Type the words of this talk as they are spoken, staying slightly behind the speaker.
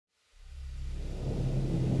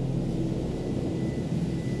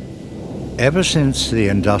Ever since the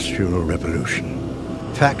Industrial Revolution,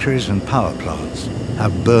 factories and power plants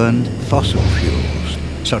have burned fossil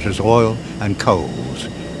fuels, such as oil and coals,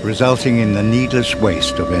 resulting in the needless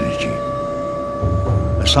waste of energy.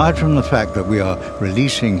 Aside from the fact that we are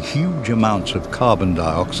releasing huge amounts of carbon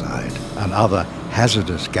dioxide and other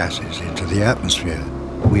hazardous gases into the atmosphere,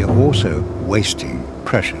 we are also wasting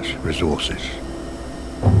precious resources.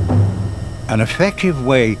 An effective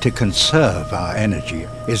way to conserve our energy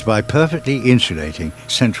is by perfectly insulating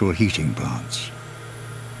central heating plants.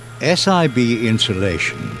 SIB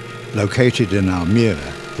Insulation, located in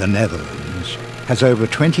Almere, the Netherlands, has over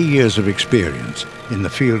 20 years of experience in the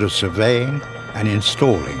field of surveying and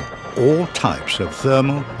installing all types of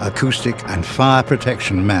thermal, acoustic and fire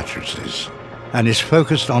protection matrices, and is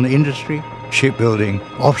focused on industry, shipbuilding,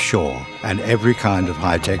 offshore and every kind of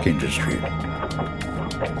high-tech industry.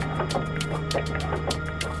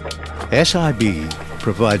 SIB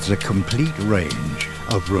provides a complete range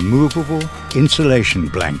of removable insulation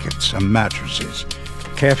blankets and mattresses,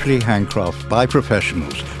 carefully handcrafted by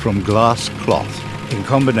professionals from glass cloth in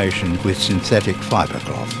combination with synthetic fiber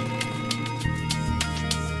cloth.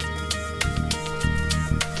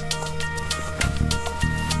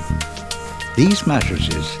 These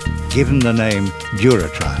mattresses, given the name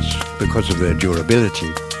DuraTruss because of their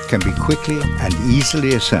durability, can be quickly and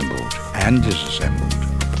easily assembled and disassembled.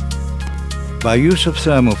 By use of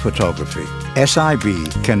thermal photography,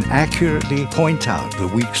 SIB can accurately point out the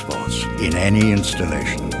weak spots in any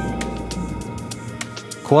installation.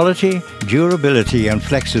 Quality, durability and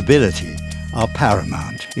flexibility are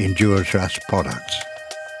paramount in DuraTruss products.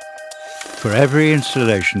 For every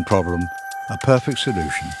installation problem, a perfect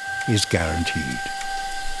solution is guaranteed.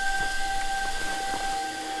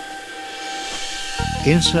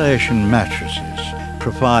 Insulation mattresses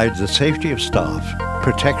provide the safety of staff,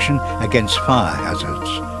 protection against fire hazards,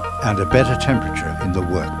 and a better temperature in the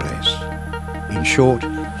workplace. In short,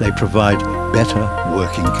 they provide better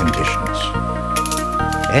working conditions.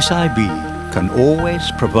 SIB can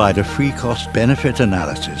always provide a free cost-benefit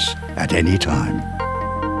analysis at any time.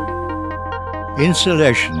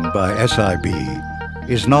 Insulation by SIB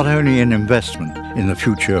is not only an investment in the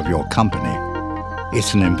future of your company,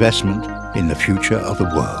 it's an investment in the future of the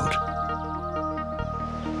world.